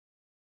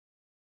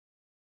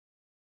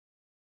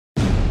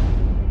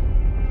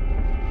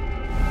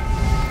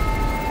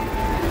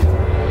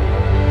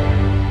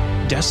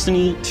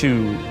Destiny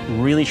 2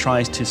 really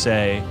tries to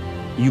say,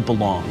 you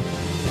belong.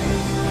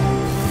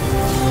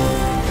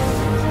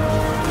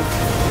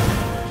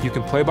 You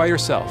can play by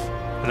yourself,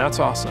 and that's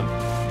awesome.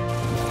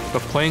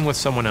 But playing with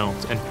someone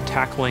else and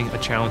tackling a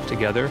challenge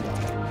together,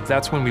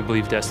 that's when we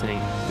believe Destiny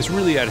is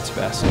really at its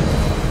best.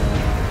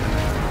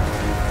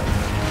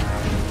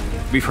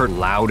 We've heard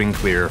loud and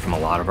clear from a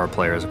lot of our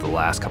players over the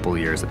last couple of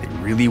years that they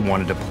really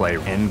wanted to play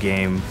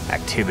endgame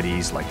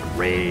activities like the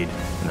raid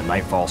and the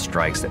Nightfall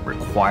strikes that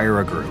require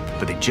a group,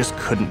 but they just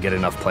couldn't get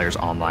enough players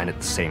online at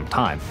the same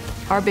time.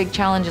 Our big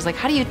challenge is like,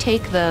 how do you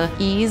take the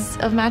ease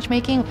of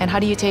matchmaking and how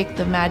do you take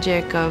the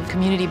magic of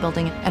community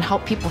building and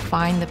help people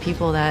find the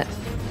people that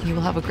you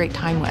will have a great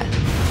time with?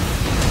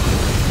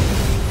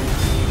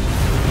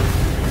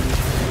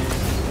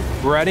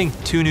 We're adding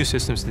 2 new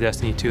systems to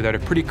Destiny 2 that are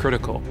pretty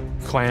critical: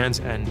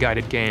 clans and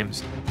guided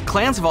games.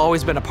 Clans have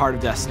always been a part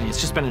of Destiny. It's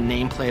just been a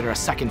nameplate or a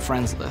second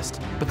friends list.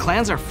 But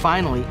clans are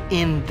finally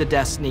in the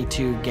Destiny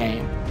 2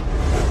 game.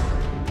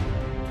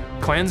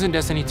 Clans in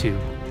Destiny 2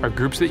 are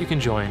groups that you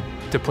can join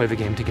to play the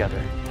game together.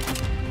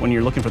 When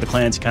you're looking for the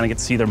clans, you kind of get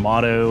to see their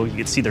motto, you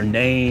get to see their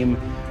name,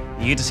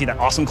 you get to see that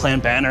awesome clan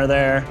banner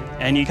there,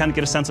 and you kind of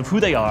get a sense of who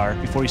they are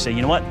before you say,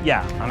 you know what,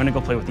 yeah, I'm gonna go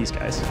play with these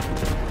guys.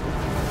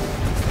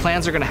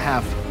 Clans are gonna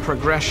have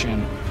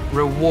progression,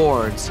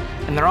 rewards,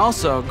 and they're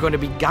also going to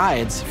be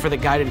guides for the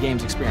guided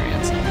games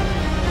experience.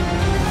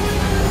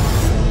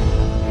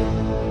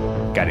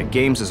 Guided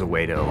games is a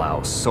way to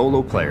allow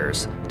solo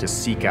players to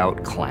seek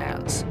out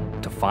clans,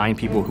 to find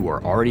people who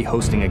are already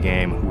hosting a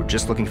game who are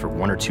just looking for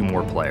 1 or 2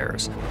 more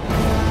players.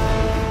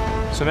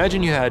 So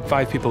imagine you had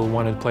 5 people who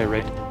wanted to play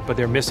Raid, but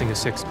they're missing a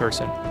 6th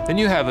person. Then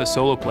you have a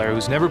solo player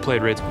who's never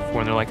played Raids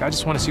before, and they're like, I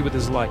just want to see what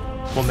this is like.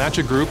 We'll match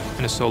a group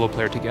and a solo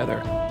player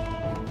together.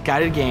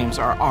 Guided games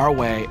are our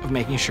way of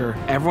making sure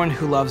everyone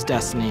who loves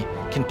Destiny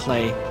can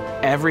play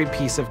every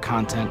piece of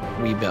content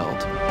we build.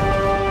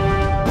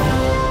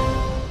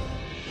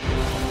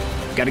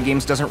 Guided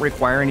games doesn't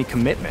require any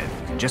commitment.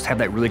 You can just have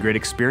that really great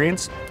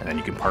experience, and then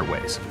you can part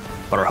ways.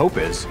 But our hope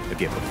is, if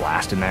you have a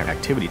blast in that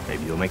activity,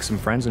 maybe you'll make some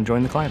friends and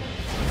join the clan.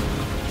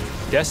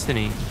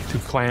 Destiny, through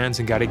clans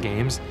and guided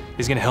games,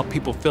 is going to help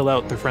people fill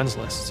out their friends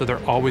list, so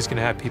they're always going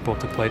to have people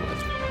to play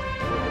with.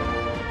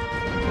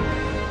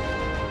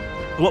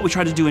 What we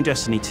try to do in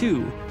Destiny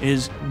 2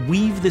 is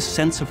weave this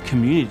sense of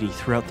community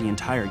throughout the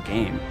entire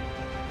game.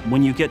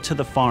 When you get to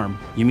the farm,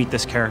 you meet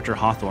this character,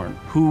 Hawthorne,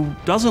 who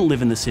doesn't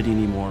live in the city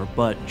anymore,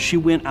 but she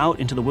went out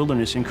into the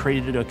wilderness and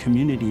created a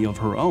community of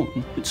her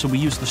own. So we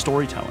use the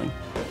storytelling.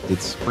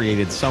 It's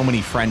created so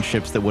many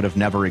friendships that would have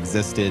never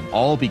existed,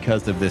 all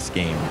because of this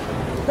game.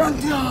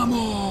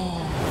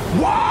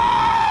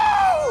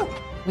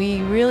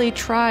 We really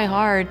try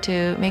hard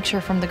to make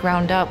sure from the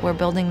ground up we're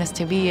building this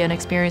to be an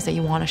experience that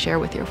you want to share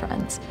with your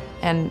friends.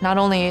 And not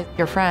only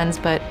your friends,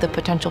 but the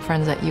potential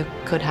friends that you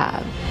could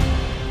have.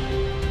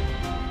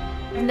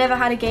 I've never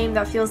had a game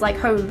that feels like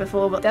home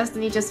before, but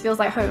Destiny just feels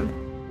like home.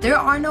 There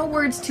are no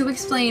words to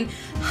explain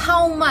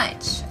how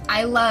much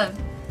I love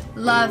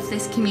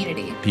this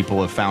community. People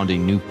have found a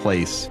new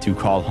place to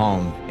call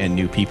home and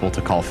new people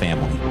to call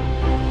family.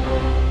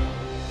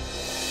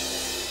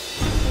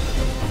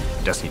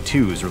 Destiny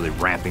 2 is really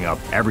ramping up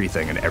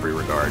everything in every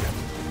regard.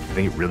 I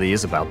think it really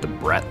is about the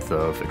breadth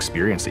of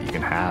experience that you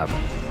can have.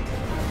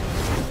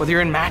 Whether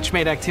you're in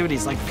match-made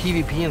activities like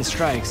PvP and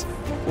strikes,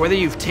 whether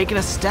you've taken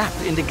a step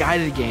into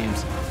guided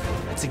games,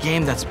 it's a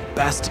game that's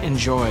best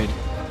enjoyed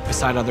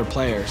beside other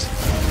players.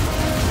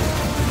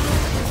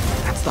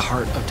 That's the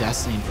heart of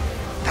Destiny.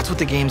 That's what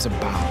the game's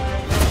about.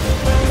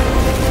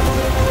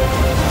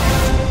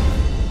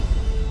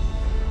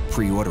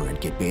 Pre-order and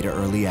get beta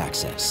early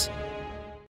access.